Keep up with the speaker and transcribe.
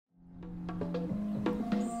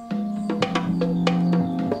Hey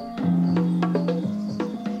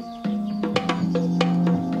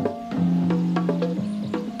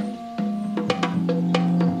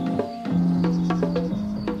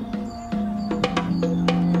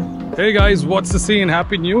guys, what's the scene?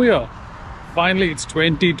 Happy New Year! Finally, it's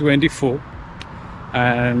 2024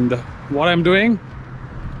 and what I'm doing?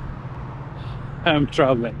 I'm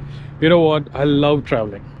traveling. You know what? I love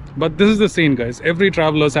traveling. But this is the scene, guys. Every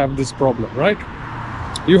travelers have this problem, right?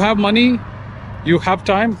 You have money, you have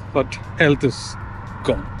time, but health is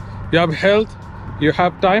gone. You have health, you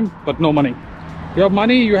have time, but no money. You have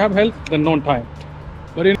money, you have health, then no time.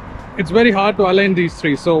 But it's very hard to align these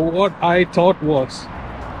three. So what I thought was,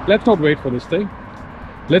 let's not wait for this thing.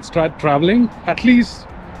 Let's try traveling, at least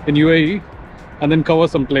in UAE, and then cover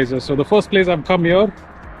some places. So the first place I've come here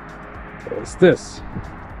is this.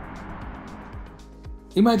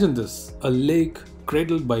 Imagine this, a lake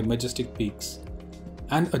cradled by majestic peaks,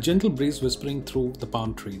 and a gentle breeze whispering through the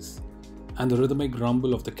palm trees, and the rhythmic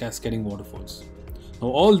rumble of the cascading waterfalls. Now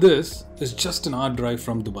all this is just an hour drive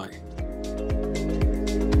from Dubai.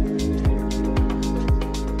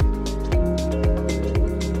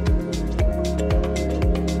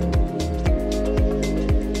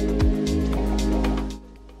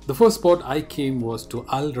 The first spot I came was to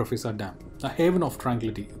Rafisah Dam, a haven of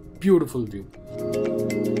tranquility, a beautiful view.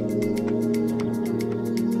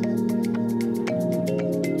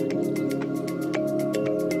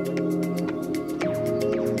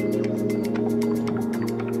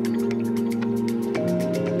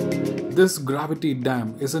 This gravity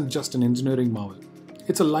dam isn't just an engineering marvel,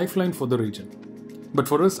 it's a lifeline for the region. But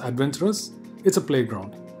for us adventurers, it's a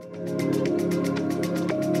playground.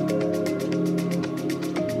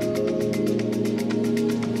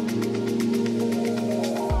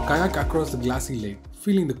 Kayak across the glassy lake,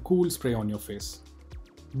 feeling the cool spray on your face.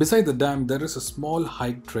 Beside the dam, there is a small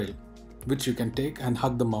hike trail, which you can take and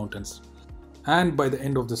hug the mountains. And by the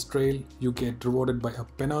end of this trail, you get rewarded by a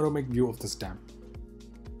panoramic view of this dam.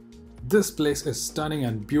 This place is stunning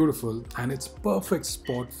and beautiful, and it's perfect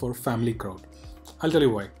spot for family crowd. I'll tell you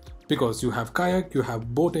why. Because you have kayak, you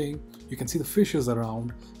have boating, you can see the fishes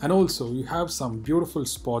around, and also you have some beautiful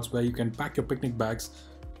spots where you can pack your picnic bags,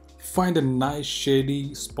 find a nice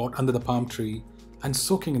shady spot under the palm tree, and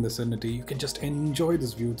soaking in the serenity, you can just enjoy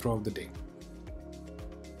this view throughout the day.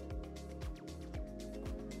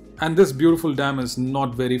 And this beautiful dam is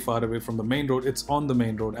not very far away from the main road. It's on the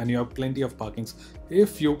main road and you have plenty of parkings.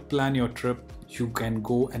 If you plan your trip, you can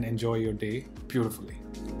go and enjoy your day beautifully.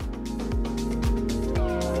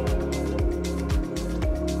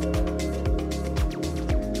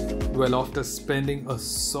 Well, after spending a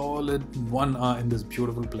solid 1 hour in this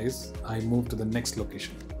beautiful place, I moved to the next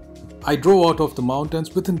location. I drove out of the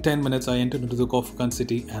mountains. Within 10 minutes, I entered into the Khorfakhan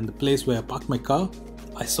city, and the place where I parked my car,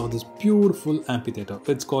 I saw this beautiful amphitheatre.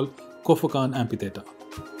 It's called Khorfakhan Amphitheatre.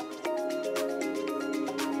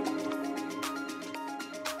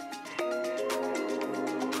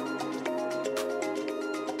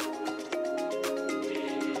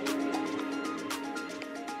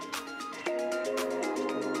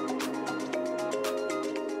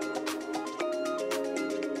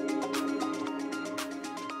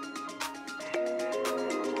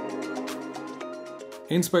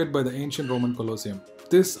 Inspired by the ancient Roman Colosseum,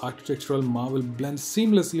 this architectural marvel blends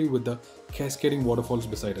seamlessly with the cascading waterfalls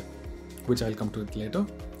beside it, which I'll come to it later.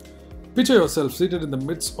 Picture yourself seated in the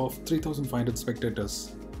midst of 3,500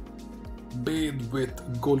 spectators, bathed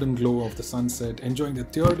with golden glow of the sunset, enjoying the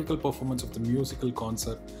theatrical performance of the musical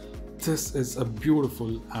concert. This is a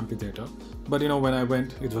beautiful amphitheater, but when I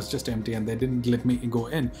went, it was just empty and they didn't let me go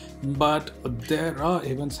in. But there are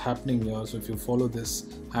events happening here, so if you follow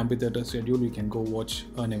this amphitheater schedule, you can go watch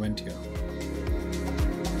an event here.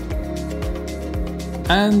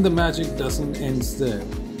 And the magic doesn't end there.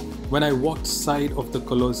 When I walked side of the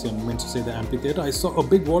Colosseum, meant to say the amphitheater, I saw a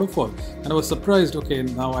big waterfall and I was surprised. Okay,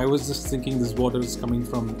 now I was just thinking this water is coming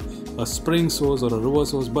from a spring source or a river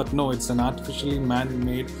source, but no, it's an artificially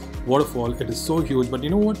man-made waterfall. It is so huge, but you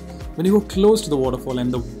know what? When you go close to the waterfall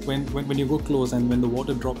and when you go close and when the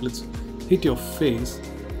water droplets hit your face,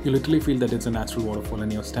 you literally feel that it's a natural waterfall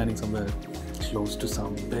and you're standing somewhere close to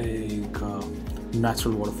some big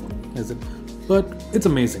natural waterfall, is it? But it's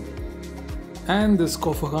amazing. And this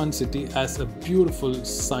Khorfakhan city has a beautiful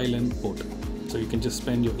silent port, so you can just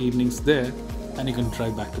spend your evenings there and you can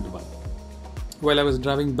drive back to Dubai. While I was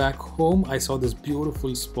driving back home, I saw this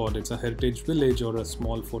beautiful spot. It's a heritage village or a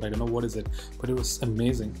small fort, I don't know what is it, but it was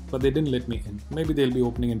amazing. But they didn't let me in. Maybe they'll be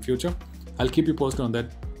opening in future. I'll keep you posted on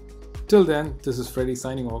that. Till then, this is Freddy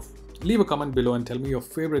signing off. Leave a comment below and tell me your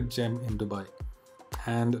favorite gem in Dubai.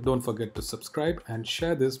 And don't forget to subscribe and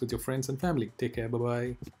share this with your friends and family. Take care.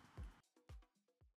 Bye-bye.